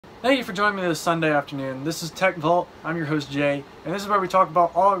Thank you for joining me this Sunday afternoon. This is Tech Vault. I'm your host Jay, and this is where we talk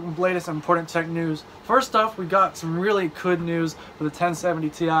about all the latest and important tech news. First off, we got some really good news for the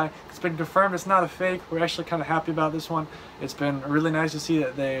 1070 Ti. It's been confirmed it's not a fake. We're actually kind of happy about this one. It's been really nice to see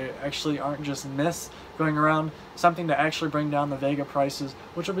that they actually aren't just myths going around, something to actually bring down the Vega prices,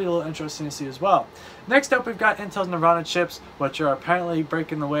 which will be a little interesting to see as well. Next up, we've got Intel's Nvida chips, which are apparently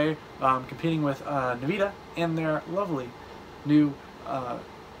breaking the way, competing with Nvida in their lovely new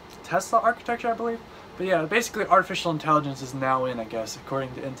Tesla architecture, I believe. But yeah, basically artificial intelligence is now in, I guess,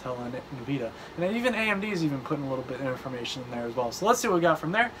 according to Intel and Nvida. And even AMD is even putting a little bit of information in there as well. So let's see what we got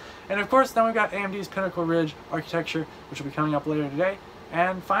from there. And of course, then we've got AMD's Pinnacle Ridge architecture, which will be coming up later today.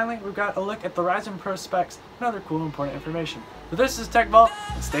 And finally, we've got a look at the Ryzen Pro specs and other cool important information. So this is Tech Vault,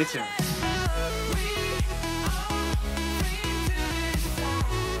 and stay tuned.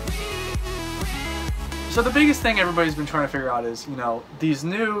 So the biggest thing everybody's been trying to figure out is, these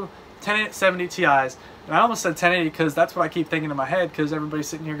new 1070 Ti's, and I almost said 1080 because that's what I keep thinking in my head, because everybody's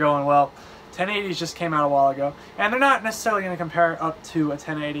sitting here going, well, 1080s just came out a while ago, and they're not necessarily going to compare it up to a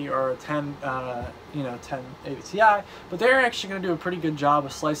 1080 or a 1080 Ti, but they're actually going to do a pretty good job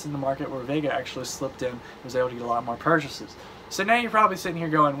of slicing the market where Vega actually slipped in and was able to get a lot more purchases. So now you're probably sitting here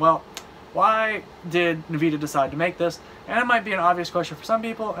going, well, why did Nvida decide to make this? And it might be an obvious question for some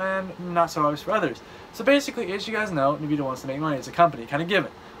people and not so obvious for others. So basically, as you guys know, Nvida wants to make money as a company, kind of given.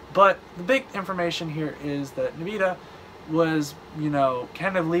 But the big information here is that Nvida was,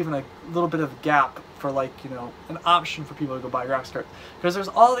 kind of leaving a little bit of a gap for an option for people to go buy graphics cards. Because there's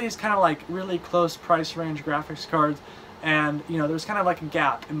all these kind of really close price range graphics cards, and there's kind of like a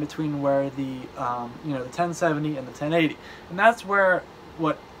gap in between where the the 1070 and the 1080. And that's where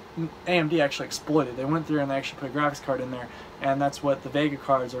what AMD actually exploited. They went through and they actually put a graphics card in there, and that's what the Vega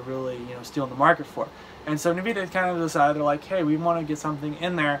cards are really stealing the market for. And so Nvida kind of decided, they're like, hey, we want to get something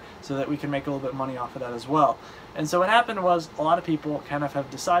in there so that we can make a little bit of money off of that as well. And so what happened was, a lot of people kind of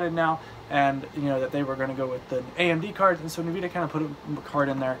have decided now, and that they were going to go with the AMD cards, and so Nvida kind of put a card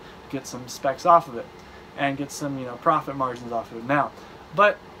in there to get some specs off of it and get some profit margins off of it now.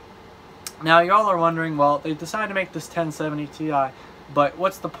 But now y'all are wondering, well, they decided to make this 1070 Ti, but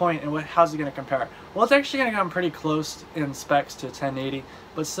what's the point, and how's it going to compare? Well, it's actually going to come pretty close in specs to 1080,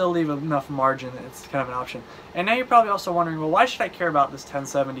 but still leave enough margin that it's kind of an option. And now you're probably also wondering, well, why should I care about this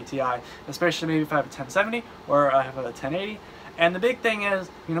 1070 Ti, especially maybe if I have a 1070 or I have a 1080? And the big thing is,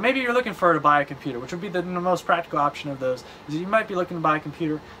 maybe you're looking to buy a computer, which would be the most practical option of those, is you might be looking to buy a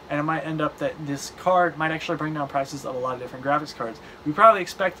computer, and it might end up that this card might actually bring down prices of a lot of different graphics cards. We're probably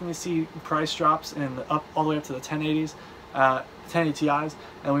expecting to see price drops all the way up to the 1080s, 1080 Ti's,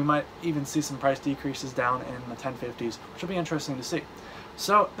 and we might even see some price decreases down in the 1050s, which will be interesting to see.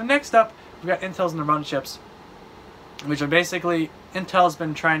 So the next up, we've got Intel's Nvida chips, which are basically, Intel's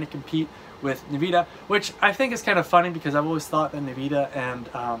been trying to compete with Nvida, which I think is kind of funny, because I've always thought that Nvida and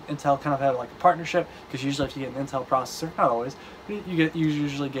Intel kind of had like a partnership, because usually if you get an Intel processor, not always, but you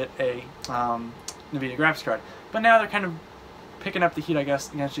usually get a Nvida graphics card. But now they're kind of picking up the heat, I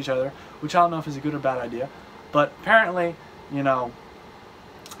guess, against each other, which I don't know if is a good or bad idea. But apparently,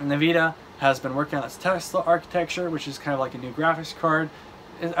 Nvida has been working on its Tesla architecture, which is kind of like a new graphics card.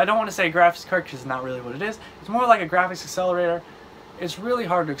 I don't want to say graphics card because it's not really what it is. It's more like a graphics accelerator. It's really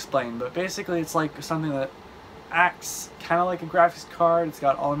hard to explain, but basically it's like something that acts kind of like a graphics card. It's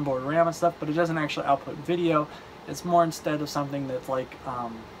got onboard RAM and stuff, but it doesn't actually output video. It's more instead of something that's like,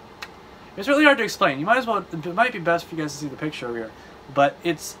 it's really hard to explain. It might be best for you guys to see the picture over here, but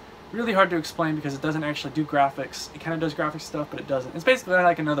it's really hard to explain because it doesn't actually do graphics. It kind of does graphics stuff, but it doesn't. It's basically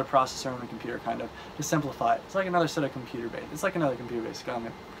like another processor on the computer, kind of, to simplify it. It's like another set of computer base. It's like another computer basically on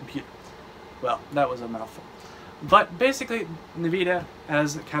the computer. Well, that was a mouthful. But basically, Nvida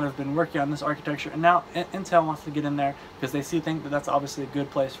has kind of been working on this architecture, and now Intel wants to get in there because they think that that's obviously a good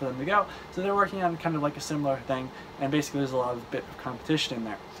place for them to go. So they're working on kind of like a similar thing, and basically there's a lot of bit of competition in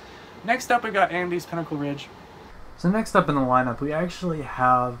there. Next up, we got AMD's Pinnacle Ridge. So next up in the lineup, we actually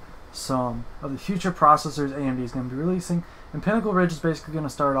have some of the future processors AMD is going to be releasing, and Pinnacle Ridge is basically going to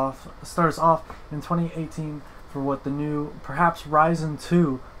start us off in 2018 for what the new, perhaps Ryzen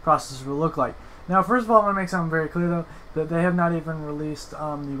 2 processor will look like. Now, first of all, I want to make something very clear though, that they have not even released the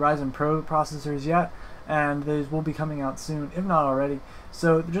Ryzen Pro processors yet, and they will be coming out soon, if not already.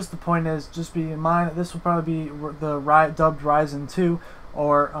 So just the point is, just be in mind that this will probably be the dubbed Ryzen 2,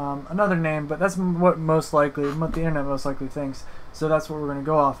 or another name, but that's what the internet most likely thinks, so that's what we're going to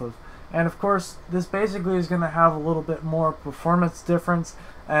go off of. And of course, this basically is going to have a little bit more performance difference,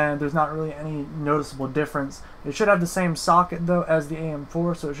 and there's not really any noticeable difference. It should have the same socket though as the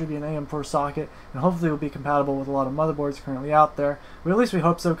AM4, so it should be an AM4 socket, and hopefully it will be compatible with a lot of motherboards currently out there. Well, at least we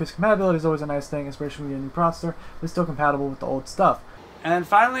hope so, because compatibility is always a nice thing, especially when you get a new processor, but it's still compatible with the old stuff. And then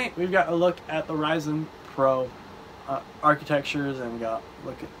finally, we've got a look at the Ryzen Pro architectures, and we got a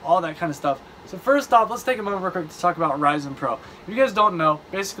look at all that kind of stuff. So first off, let's take a moment real quick to talk about Ryzen Pro. If you guys don't know,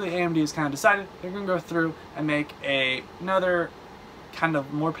 basically AMD has kind of decided they're going to go through and make another kind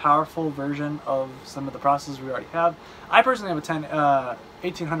of more powerful version of some of the processors we already have. I personally have a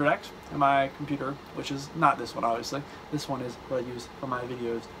 1800X in my computer, which is not this one obviously. This one is what I use for my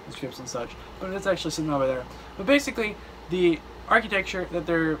videos and scripts and such, but it's actually sitting over there. But basically, the architecture that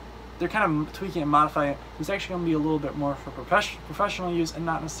they're kind of tweaking and modifying is actually going to be a little bit more for professional use and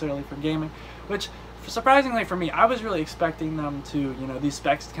not necessarily for gaming, which surprisingly for me, I was really expecting them to, you know, these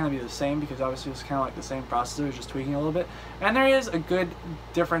specs to kind of be the same, because obviously it's kind of like the same processor, just tweaking a little bit. And there is a good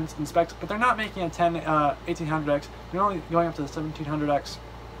difference in specs, but they're not making a 1800X, they're only going up to the 1700X.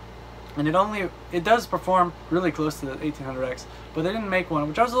 And it does perform really close to the 1800X, but they didn't make one,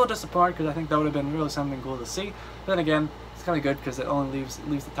 which I was a little disappointed, because I think that would have been really something cool to see. But then again, it's kind of good because it only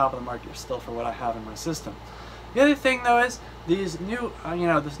leaves the top of the market still for what I have in my system. The other thing though is these new,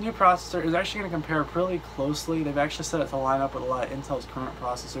 this new processor is actually going to compare pretty closely. They've actually set it to line up with a lot of Intel's current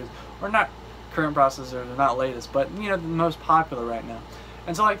processors, or not current processors, they're not latest, but the most popular right now.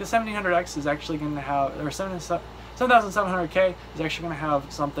 And so like the 1700X is actually going to have, or 7700K is actually going to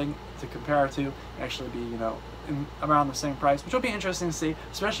have something to compare to, and actually be around the same price, which will be interesting to see,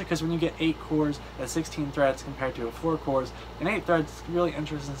 especially because when you get 8 cores at 16 threads compared to 4 cores and 8 threads, it's really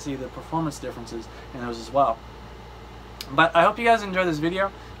interesting to see the performance differences in those as well. But I hope you guys enjoyed this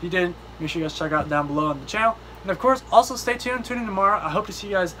video. If you did, make sure you guys check out down below on the channel. And of course, also stay tuned. Tune in tomorrow. I hope to see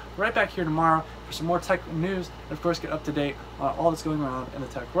you guys right back here tomorrow for some more tech news, and of course get up to date on all that's going around in the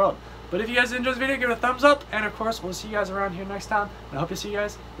tech world. But if you guys enjoyed this video, give it a thumbs up, and of course we'll see you guys around here next time. And I hope to see you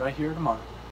guys right here tomorrow.